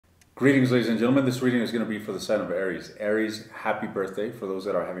Greetings, ladies and gentlemen. This reading is going to be for the sign of Aries. Aries, happy birthday for those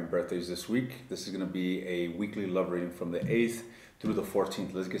that are having birthdays this week. This is going to be a weekly love reading from the 8th through the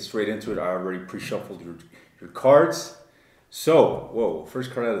 14th. Let's get straight into it. I already pre-shuffled your cards. So, whoa,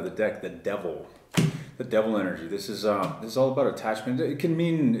 first card out of the deck, the Devil. The Devil energy. This is all about attachment. It can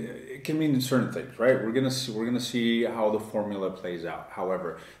mean certain things, right? We're gonna see how the formula plays out.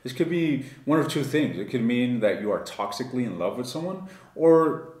 However, this could be one of two things. It could mean that you are toxically in love with someone,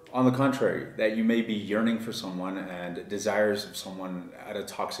 or on the contrary, that you may be yearning for someone and desires of someone at a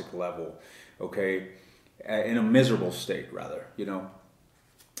toxic level, okay? In a miserable state, rather, you know?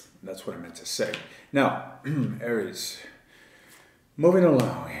 That's what I meant to say. Now, Aries, moving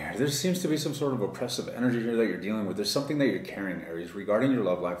along here, there seems to be some sort of oppressive energy here that you're dealing with. There's something that you're carrying, Aries, regarding your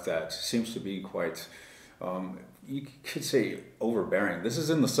love life that seems to be quite, you could say, overbearing. This is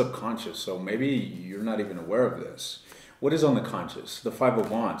in the subconscious, so maybe you're not even aware of this. What is on the conscious? The Five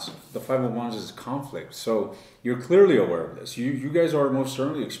of Wands. The Five of Wands is conflict. So you're clearly aware of this. You guys are most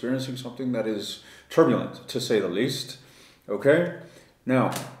certainly experiencing something that is turbulent, to say the least. Okay?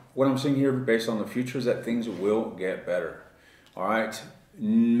 Now, what I'm seeing here based on the future is that things will get better. All right?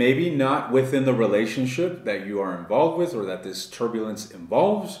 Maybe not within the relationship that you are involved with or that this turbulence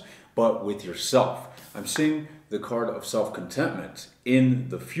involves, but with yourself. I'm seeing the card of self-contentment in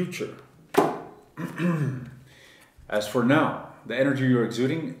the future. As for now, the energy you're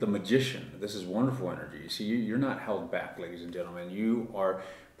exuding, the Magician. This is wonderful energy. You see, you're not held back, ladies and gentlemen. You are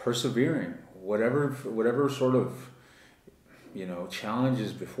persevering. Whatever sort of, challenge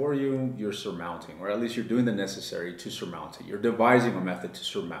is before you, you're surmounting. Or at least you're doing the necessary to surmount it. You're devising a method to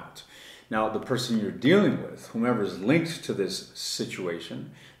surmount. Now, the person you're dealing with, whomever is linked to this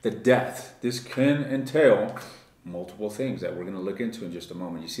situation, the death, this can entail multiple things that we're going to look into in just a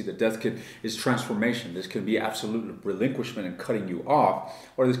moment. You see, the death is transformation. This can be absolute relinquishment and cutting you off,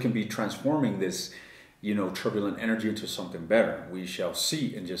 or this can be transforming this, turbulent energy into something better. We shall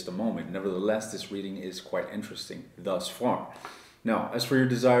see in just a moment. Nevertheless, this reading is quite interesting thus far. Now, as for your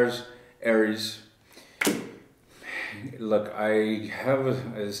desires, Aries, look, I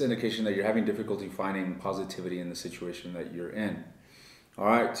have this indication that you're having difficulty finding positivity in the situation that you're in. All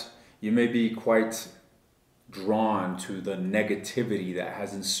right, you may be quite drawn to the negativity that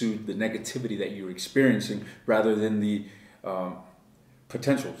has ensued, the negativity that you're experiencing, rather than the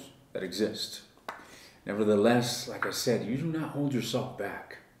potentials that exist. Nevertheless, like I said, you do not hold yourself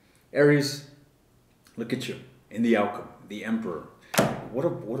back. Aries, look at you in the Outcome, the Emperor. What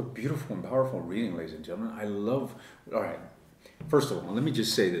a beautiful and powerful reading, ladies and gentlemen. I love. All right, first of all, let me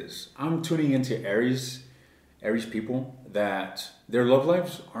just say this. I'm tuning into Aries people that their love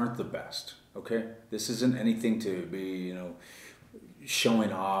lives aren't the best. Okay, this isn't anything to be,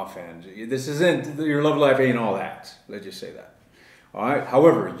 showing off, and this isn't, your love life ain't all that. Let's just say that. All right.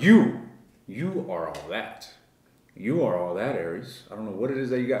 However, you are all that. You are all that, Aries. I don't know what it is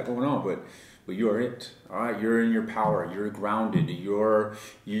that you got going on, but you are it. All right. You're in your power. You're grounded.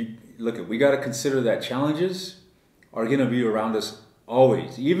 Look, we got to consider that challenges are going to be around us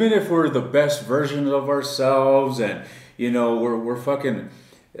always, even if we're the best version of ourselves, and we're fucking.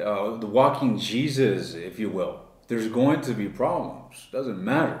 The walking Jesus, if you will. There's going to be problems. Doesn't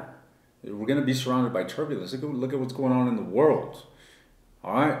matter. We're going to be surrounded by turbulence. Look at what's going on in the world.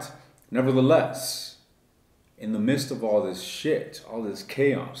 All right. Nevertheless, in the midst of all this shit, all this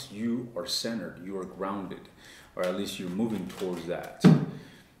chaos, you are centered. You are grounded. Or at least you're moving towards that.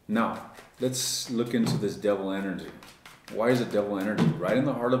 Now, let's look into this Devil energy. Why is it Devil energy? Right in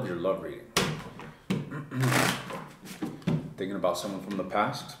the heart of your love reading. Thinking about someone from the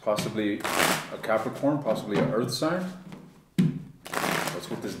past, possibly a Capricorn, possibly an Earth sign. What's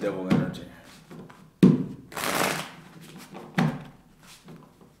with this Devil energy?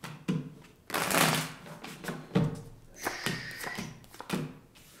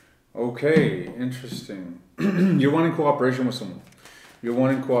 Okay, interesting. You're wanting cooperation with someone. You're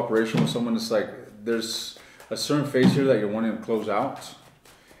wanting cooperation with someone. It's like there's a certain phase here that you're wanting to close out,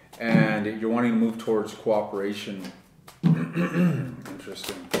 and you're wanting to move towards cooperation.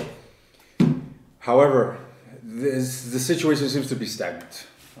 Interesting. However, the situation seems to be stagnant.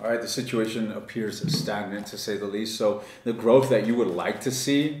 All right, the situation appears stagnant, to say the least. So the growth that you would like to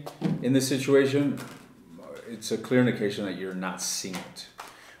see in this situation, it's a clear indication that you're not seeing it.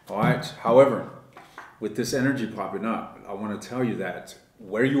 All right. However, with this energy popping up, I want to tell you that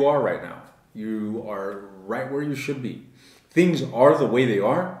where you are right now, you are right where you should be. things are the way they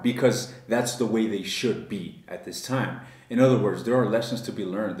are because that's the way they should be at this time. In other words, there are lessons to be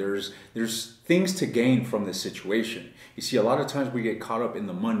learned. There's things to gain from this situation. You see, a lot of times we get caught up in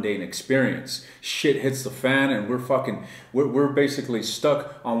the mundane experience. Shit hits the fan and we're basically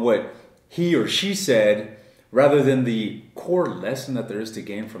stuck on what he or she said rather than the core lesson that there is to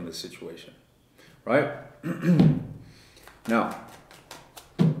gain from this situation. Right? Now,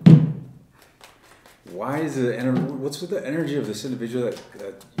 why is what's with the energy of this individual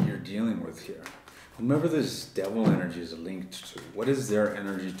that you're dealing with here? Whomever this devil energy is linked to, what is their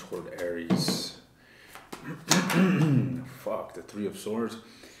energy toward Aries? Fuck, the Three of Swords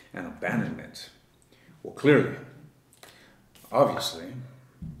and abandonment. Well, clearly, obviously,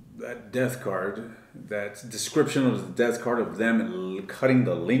 that death card, that description of the death card of them cutting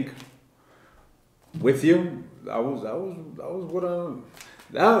the link with you, that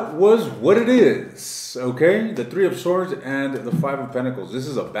was what it is. Okay, the Three of Swords and the Five of Pentacles. This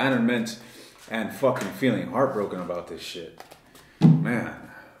is abandonment and fucking feeling heartbroken about this shit, man.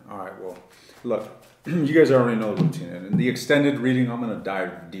 All right, well, look. You guys already know the routine. And in the extended reading, I'm going to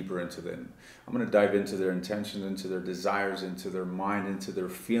dive deeper into them. I'm going to dive into their intentions, into their desires, into their mind, into their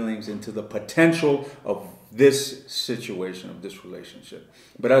feelings, into the potential of this situation, of this relationship.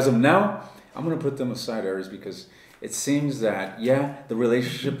 But as of now, I'm going to put them aside, Aries, because it seems that, yeah, the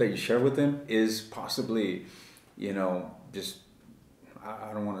relationship that you share with them is possibly, you know, just,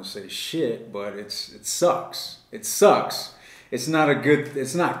 I don't want to say shit, but it sucks. It sucks. It's not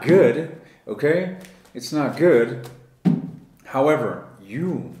good. Okay? It's not good. However,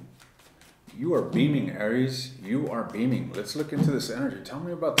 you are beaming, Aries. You are beaming. Let's look into this energy. Tell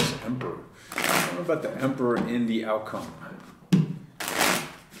me about this Emperor. Tell me about the Emperor in the outcome.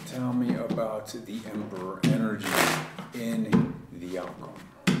 Tell me about the Emperor energy in the outcome.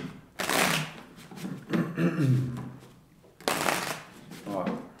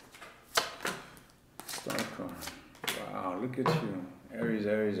 Oh. Star card. Wow, look at you. Aries,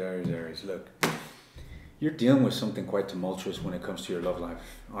 Aries, Aries, Aries. Look, you're dealing with something quite tumultuous when it comes to your love life.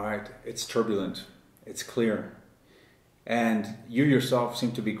 All right, it's turbulent, it's clear, and you yourself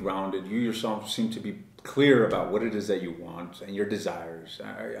seem to be grounded. You yourself seem to be clear about what it is that you want and your desires.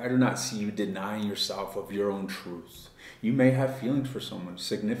 I do not see you denying yourself of your own truth. You may have feelings for someone,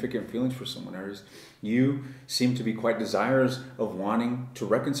 significant feelings for someone, Aries. You seem to be quite desirous of wanting to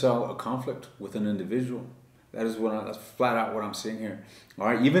reconcile a conflict with an individual. That's flat out what I'm seeing here. All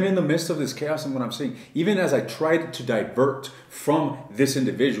right, even in the midst of this chaos and what I'm seeing, even as I tried to divert from this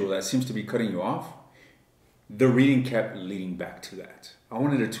individual that seems to be cutting you off, the reading kept leading back to that. I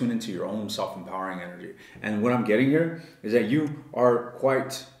wanted to tune into your own self-empowering energy. And what I'm getting here is that you are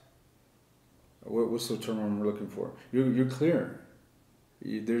quite, what's the term I'm looking for? You're clear.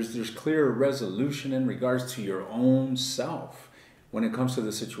 There's clear resolution in regards to your own self when it comes to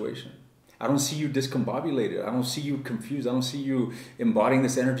the situation. I don't see you discombobulated. I don't see you confused. I don't see you embodying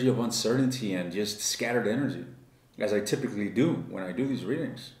this energy of uncertainty and just scattered energy, as I typically do when I do these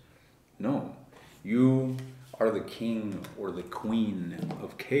readings. No, you are the king or the queen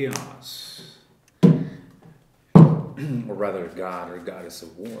of chaos, or rather god or goddess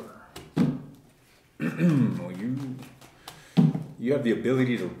of war. Well, you have the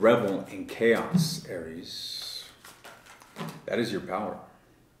ability to revel in chaos, Aries. That is your power.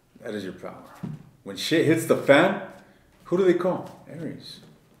 That is your power. When shit hits the fan, who do they call? Aries.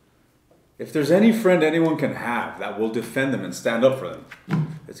 If there's any friend anyone can have that will defend them and stand up for them,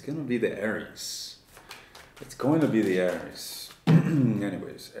 it's going to be the Aries. It's going to be the Aries.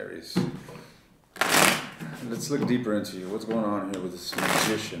 Anyways, Aries. Let's look deeper into you. What's going on here with this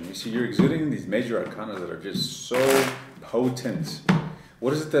magician? You see, you're exuding these major arcana that are just so potent.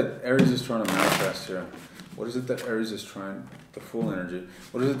 What is it that Aries is trying to manifest here? What is it that Aries is trying, the full energy,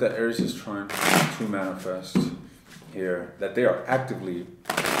 what is it that Aries is trying to manifest here? That they are actively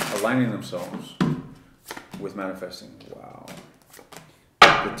aligning themselves with manifesting. Wow.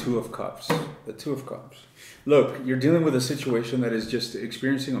 The Two of Cups. The Two of Cups. Look, you're dealing with a situation that is just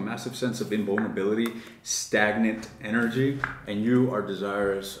experiencing a massive sense of invulnerability, stagnant energy, and you are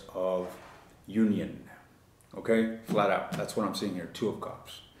desirous of union. Okay? Flat out. That's what I'm seeing here. Two of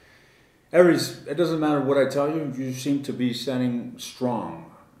Cups. Aries, it doesn't matter what I tell you, you seem to be standing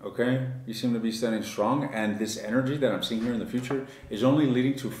strong, okay? You seem to be standing strong, and this energy that I'm seeing here in the future is only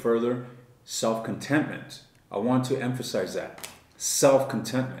leading to further self-contentment. I want to emphasize that.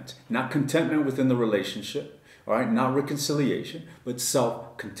 Self-contentment. Not contentment within the relationship, all right? Not reconciliation, but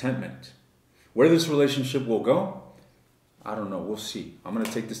self-contentment. Where this relationship will go, I don't know. We'll see. I'm going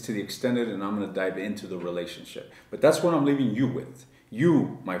to take this to the extended, and I'm going to dive into the relationship. But that's what I'm leaving you with.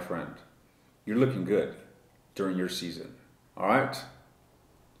 You, my friend. You're looking good during your season. All right.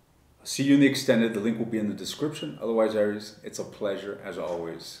 See you in the extended. The link will be in the description. Otherwise, Aries, it's a pleasure as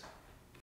always.